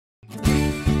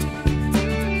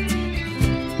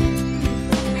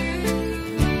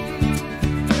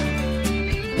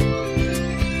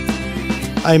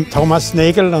I'm Thomas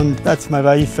Nagel, and that's my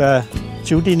wife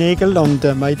Judy Nagel,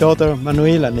 and my daughter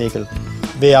Manuela Nagel.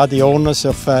 We are the owners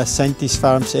of Sentis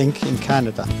Farms Inc. in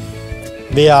Canada.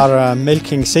 We are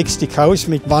milking 60 cows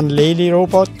with one Lely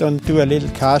robot and do a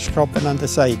little cash cropping on the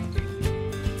side.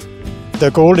 The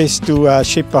goal is to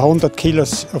ship 100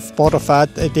 kilos of butter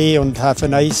fat a day and have a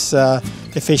nice,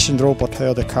 efficient robot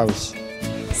herd of cows.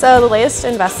 So the latest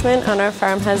investment on our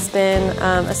farm has been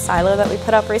a silo that we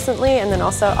put up recently, and then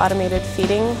also automated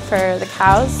feeding for the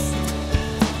cows.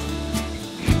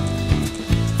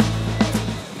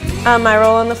 My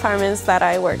role on the farm is that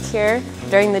I work here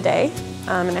during the day,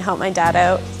 and I help my dad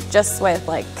out just with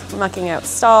like mucking out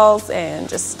stalls and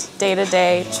just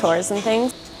day-to-day chores and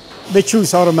things. We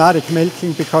choose automatic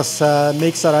milking because it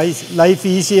makes our life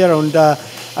easier, and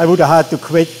I would have had to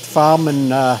quit farm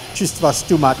and just was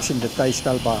too much in the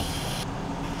Teistalbahn.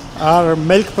 Our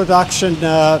milk production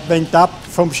went up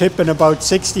from shipping about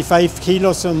 65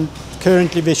 kilos, and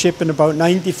currently we're shipping about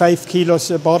 95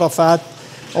 kilos of butter fat,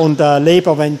 and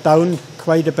labour went down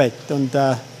quite a bit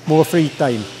and more free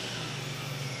time.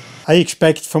 I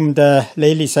expect from the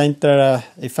Lely Centre,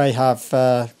 if I have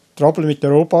trouble with the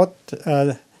robot,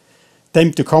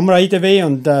 them to come right away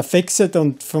and fix it,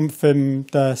 and from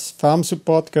the farm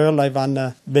support girl,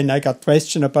 when I got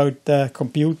question about the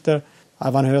computer, I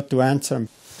want her to answer them.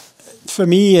 For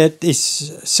me, it is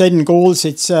setting goals.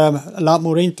 It's a lot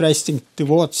more interesting to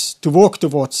work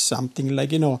towards something,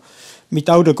 like, you know,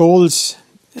 without the goals,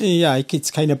 yeah, it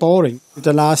gets kind of boring.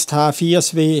 The last half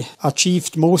years we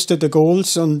achieved most of the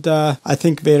goals, and I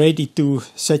think we're ready to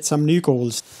set some new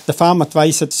goals. The farm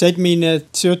advisor set me in a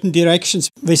certain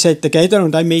directions. We sat together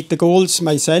and I made the goals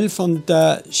myself, and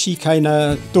she kind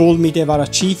of told me they were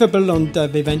achievable, and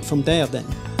we went from there then.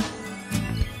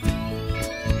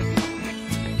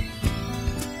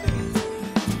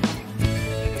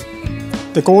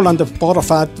 The goal on the butter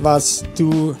fat was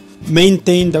to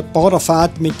maintain the butter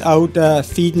fat without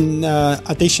feeding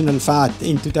additional fat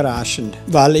into the ration.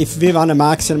 Well, if we want to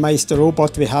maximize the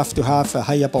robot, we have to have a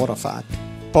higher butter fat.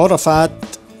 Butter fat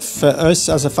for us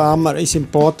as a farmer is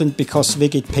important because we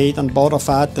get paid on butter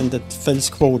fat and it fills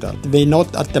quota. We're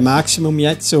not at the maximum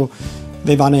yet, so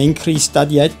we want to increase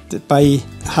that yet by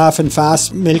having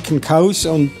fast milking cows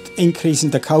and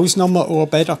increasing the cows number, or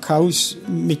better cows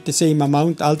with the same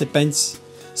amount. All depends,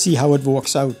 see how it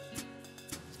works out.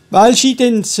 Well, she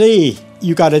didn't say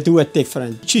you gotta do it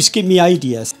different. Just give me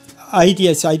ideas.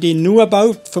 Ideas I didn't know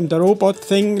about from the robot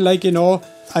thing, like, you know,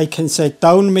 I can sit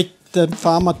down with the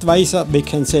farm advisor, we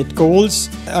can set goals,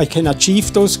 I can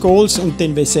achieve those goals, and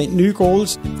then we set new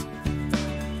goals.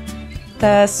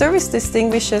 The service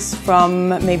distinguishes from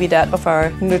maybe that of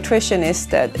our nutritionist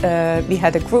that we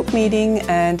had a group meeting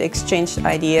and exchanged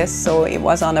ideas, so it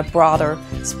was on a broader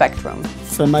spectrum.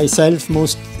 For myself,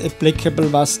 most applicable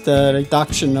was the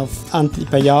reduction of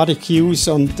antibiotic use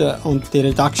and the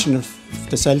reduction of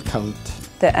the cell count.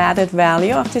 The added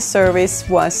value of this service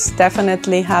was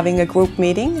definitely having a group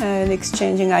meeting and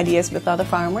exchanging ideas with other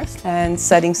farmers and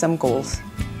setting some goals.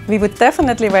 We would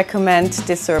definitely recommend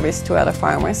this service to other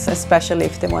farmers, especially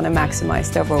if they want to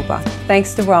maximize their robot.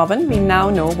 Thanks to Robin, we now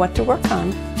know what to work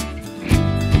on.